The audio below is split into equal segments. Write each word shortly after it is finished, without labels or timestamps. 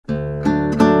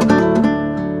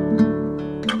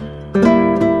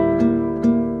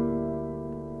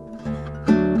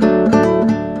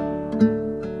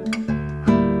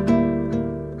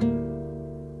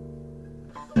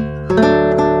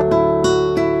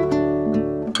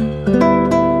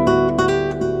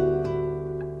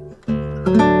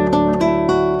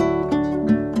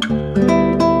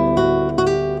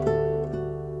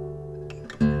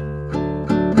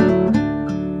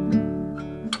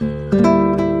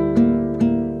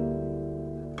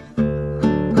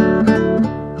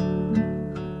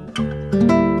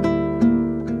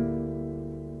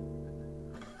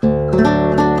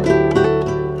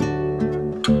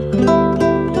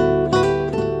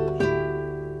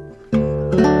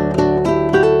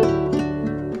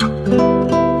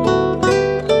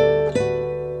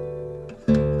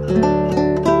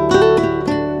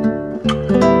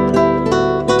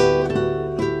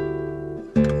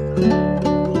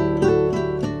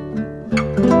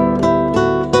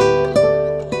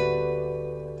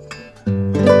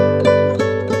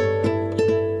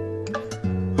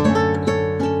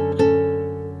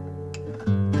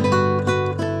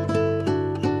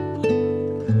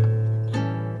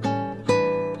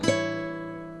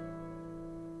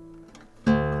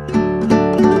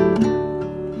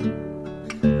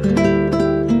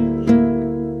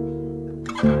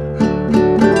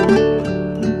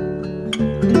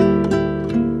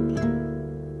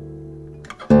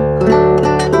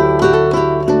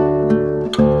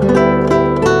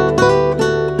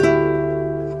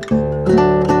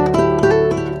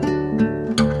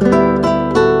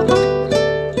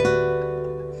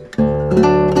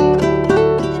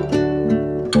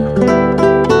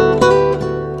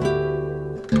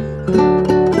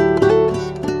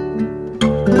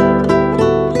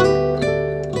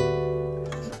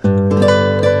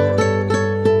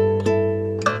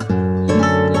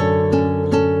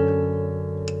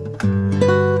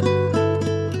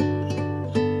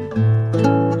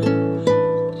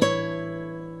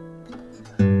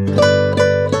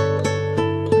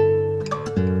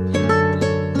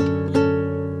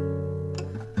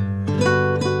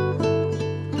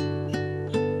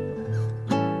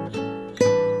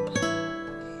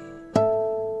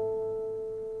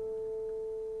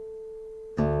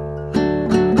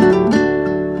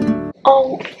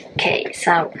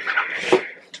So,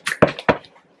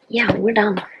 yeah, we're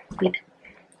done with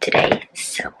today.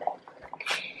 So,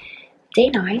 day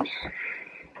 9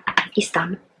 is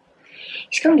done.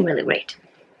 It's going really great.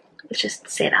 Let's just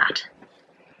say that.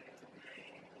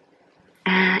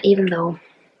 Even though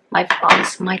my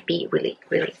vlogs might be really,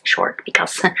 really short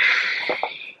because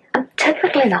I'm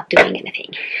technically not doing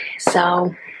anything.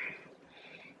 So,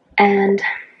 and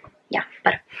yeah,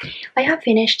 but I have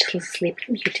finished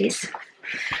Sleeping Beauties.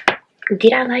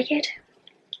 Did I like it?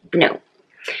 No.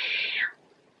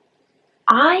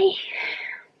 I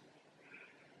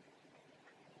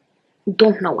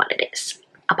don't know what it is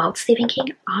about Stephen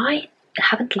King. I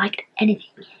haven't liked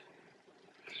anything.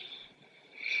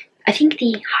 I think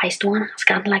the highest one has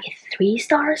gotten like 3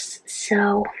 stars,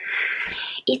 so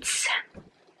it's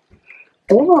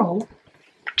overall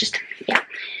just, yeah.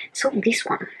 So this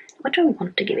one, what do I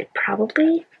want to give it?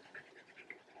 Probably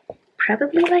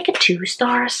like a 2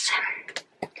 stars,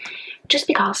 just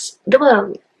because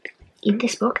in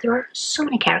this book there are so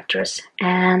many characters,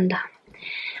 and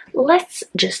let's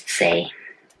just say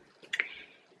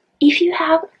if you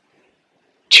have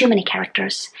too many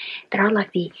characters that are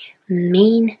like the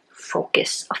main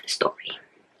focus of the story,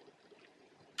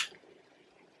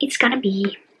 it's gonna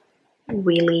be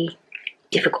really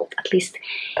difficult, at least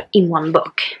in one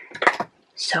book.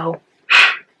 So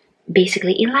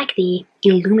basically, in like the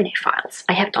Illuminate files,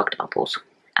 I have talked about those.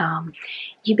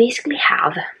 You basically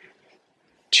have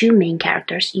 2 main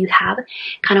characters. You have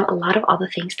kind of a lot of other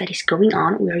things that is going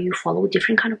on where you follow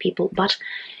different kind of people, but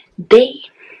they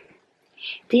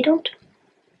don't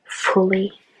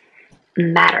fully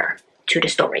matter to the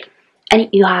story. And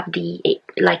you have the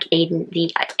like Aiden,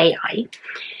 the AI,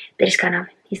 that is kind of,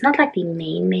 he's not like the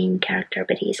main character,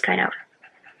 but he's kind of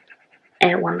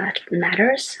one that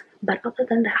matters. But other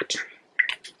than that,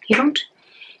 you don't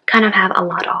kind of have a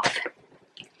lot of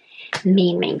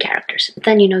main characters. But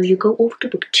then, you know, you go over to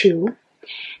book 2,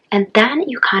 and then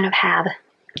you kind of have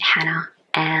Hannah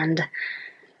and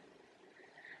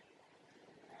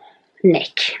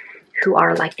Nick, who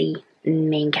are like the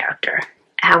main character.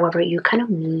 However, you kind of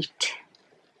meet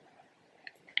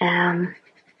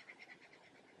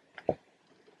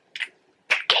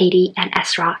Katie and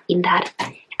Ezra in that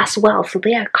as well, so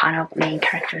they are kind of main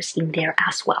characters in there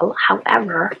as well.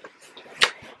 However,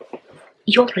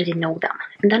 you already know them.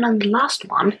 And then on the last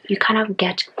one, you kind of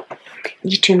get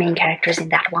the 2 main characters in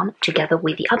that one together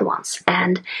with the other ones.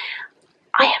 And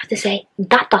I have to say,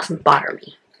 that doesn't bother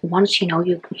me. Once, you know,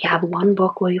 you have one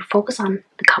book where you focus on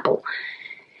the couple,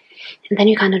 and then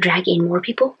you kind of drag in more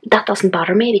people, that doesn't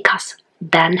bother me, because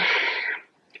then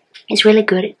it's really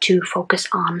good to focus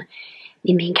on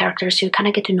the main characters, so you kind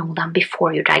of get to know them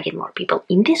before you drag in more people.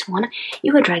 In this one,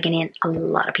 you were dragging in a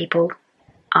lot of people,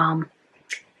 and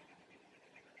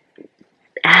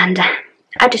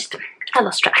I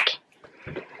lost track,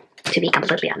 to be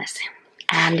completely honest.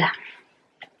 And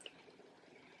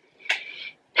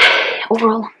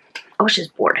overall, I was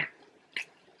just bored.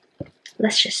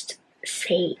 Let's just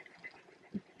say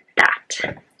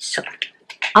that. So,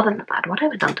 other than that, what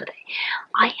have I done today?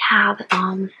 I have,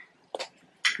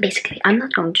 basically, I'm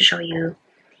not going to show you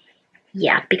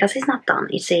yet because it's not done.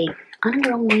 It's a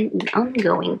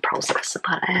ongoing process,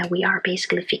 but we are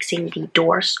basically fixing the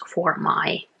doors for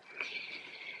my,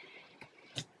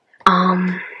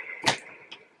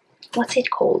 what's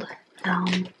it called?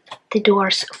 The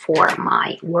doors for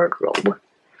my wardrobe.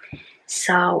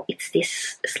 So it's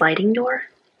this sliding door.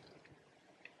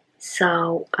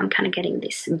 So I'm kind of getting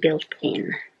this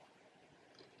built-in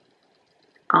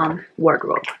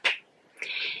wardrobe,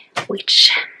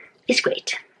 which is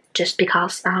great, just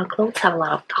because clothes have a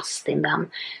lot of dust in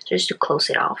them, so just to close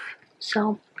it off.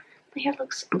 So my hair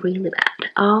looks really bad.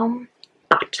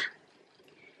 But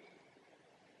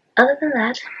other than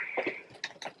that,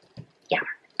 yeah.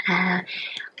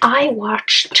 I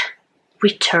watched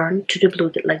Return to the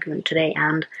Blue Lagoon today,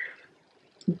 and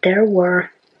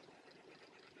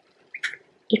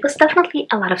it was definitely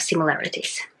a lot of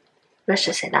similarities. Let's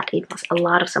just say that it was a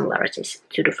lot of similarities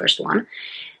to the first one.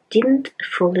 Didn't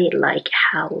fully like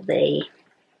how they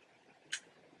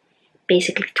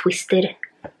basically twisted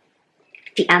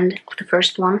the end of the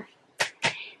first one.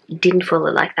 Didn't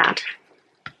fully like that.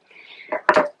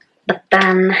 But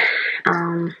then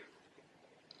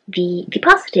the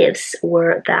positives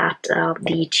were that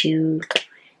the 2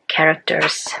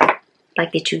 characters,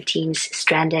 like the 2 teens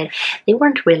stranded, they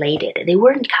weren't related. They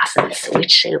weren't cousins,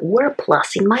 which were a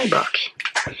plus in my book.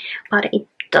 But it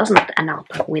doesn't end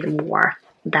up with more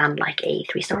than like a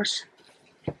 3 stars.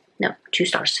 No, 2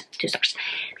 stars. 2 stars.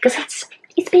 Because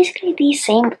it's basically the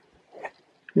same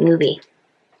movie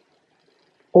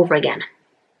over again.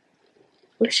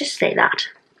 let's just say that.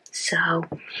 So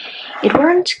it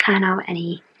weren't kind of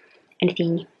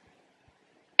anything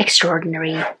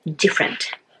extraordinary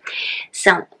different.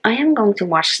 So I am going to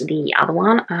watch the other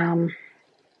one,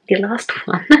 the last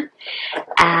one,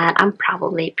 and I'm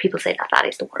probably, people say that that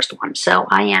is the worst one, so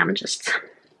I am just,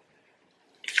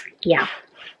 yeah.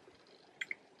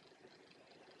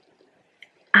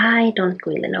 I don't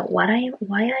really know why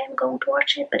I am going to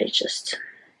watch it, but it's just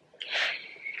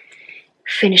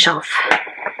finish off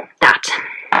that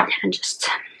and just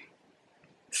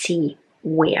see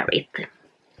where it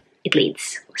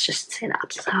leads. Let's just say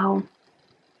that. So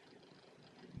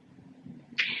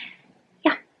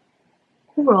yeah,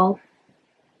 overall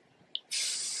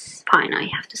it's fine. I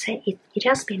have to say it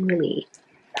has been really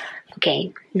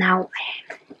okay. Now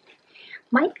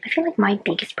I feel like my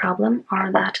biggest problem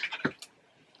are that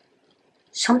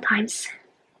sometimes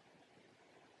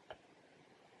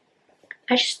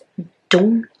I just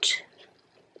don't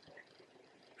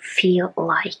feel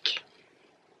like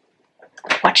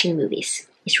watching movies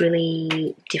is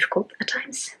really difficult at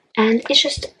times. And it's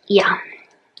just, yeah.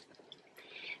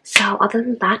 So other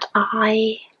than that,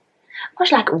 I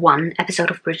watch like one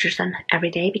episode of Bridgerton every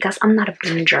day because I'm not a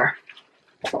binger.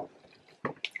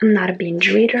 I'm not a binge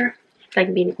reader,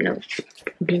 like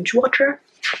binge watcher.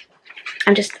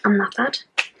 I'm not that.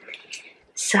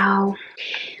 So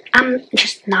I'm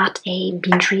just not a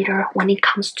binge reader when it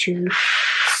comes to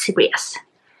series.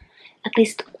 At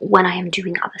least when I am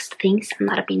doing other things, I'm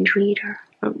not a binge reader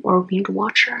or binge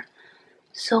watcher.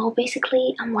 So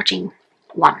basically, I'm watching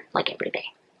one like every day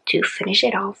to finish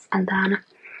it off, and then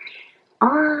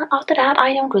after that,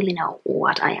 I don't really know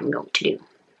what I am going to do.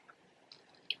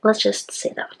 Let's just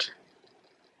say that.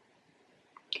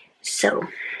 So,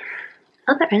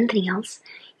 other anything else?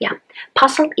 Yeah,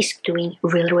 Puzzle is doing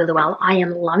really, really well. I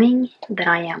am loving that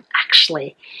I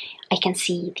can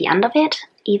see the end of it,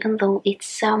 even though it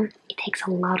takes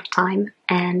a lot of time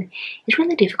and it's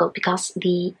really difficult because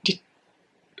the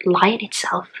line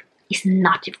itself is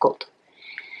not difficult.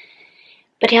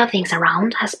 But the other things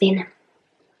around has been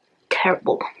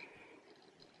terrible.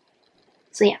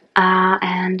 So yeah,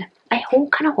 and I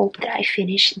kind of hope that I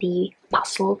finish the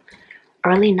puzzle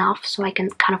early enough so I can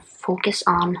kind of focus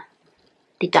on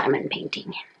the diamond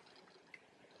painting.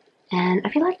 And I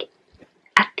feel like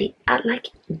at like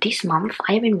this month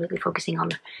I have been really focusing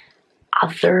on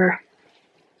other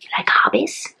like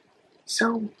hobbies,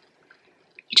 so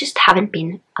it just haven't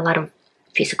been a lot of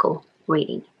physical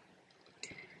reading.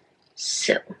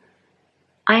 So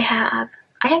I have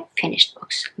finished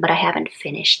books, but I haven't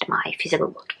finished my physical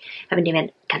book. I haven't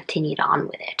even continued on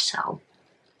with it, so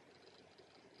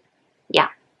yeah.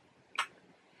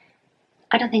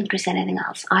 I don't think there's anything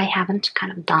else. I haven't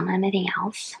kind of done anything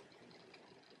else.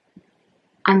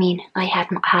 I mean, I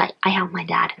have my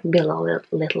dad below a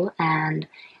little, and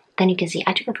then you can see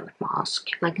I took a foot mask.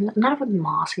 Like, not a foot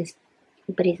mask,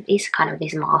 but it is kind of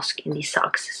this mask in these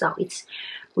socks. So it's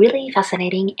really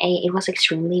fascinating. It was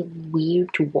extremely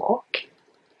weird to walk,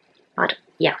 but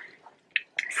yeah.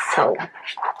 So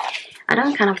I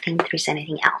don't kind of think there's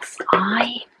anything else.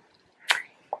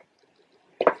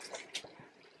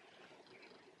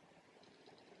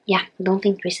 Yeah, don't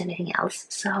think there's anything else.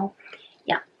 So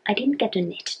yeah, I didn't get to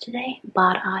knit today,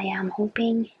 but I am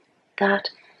hoping that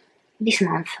this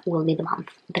month will be the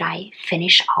month that I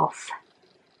finish off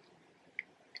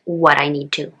what I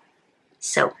need to.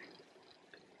 So,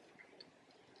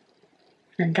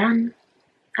 and then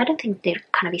I don't think there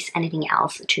kind of is anything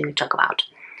else to talk about.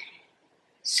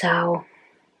 So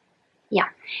yeah,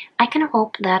 I kind of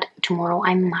hope that tomorrow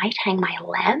I might hang my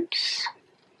lamps,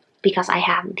 because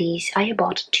I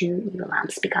bought 2 new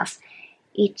lamps because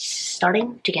it's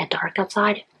starting to get dark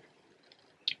outside,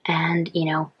 and you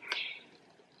know,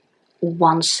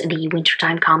 once the winter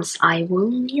time comes I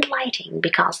will need lighting,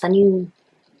 because then you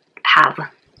have,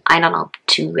 I don't know,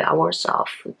 2 hours of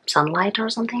sunlight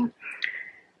or something,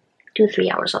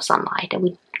 2-3 hours of sunlight, and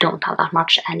we don't have that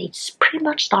much, and it's pretty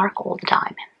much dark all the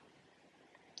time.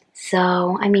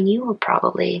 So I mean, you will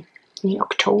probably, in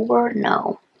October,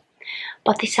 no,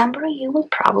 but December you will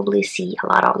probably see a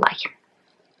lot of like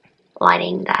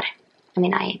lighting. That, I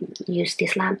mean, I use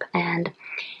this lamp and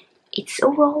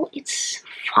overall it's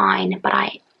fine, but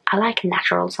I like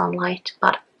natural sunlight,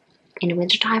 but in the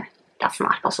winter time that's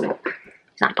not possible.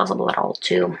 It's not possible at all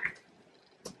to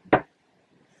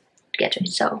get to it.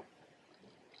 So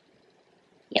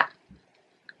yeah,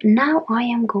 now I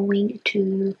am going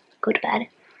to go to bed.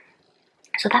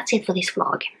 So that's it for this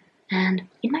vlog, and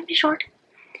it might be short.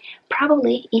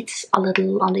 Probably it's a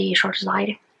little on the short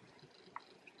side.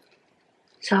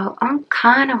 So I'm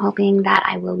kind of hoping that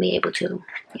I will be able to,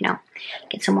 you know,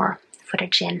 get some more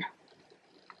footage in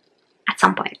at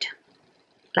some point,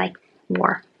 like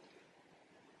more.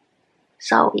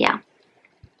 So yeah,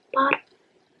 but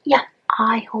yeah,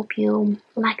 I hope you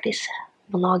like this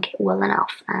vlog well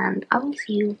enough, and I will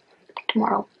see you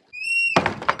tomorrow.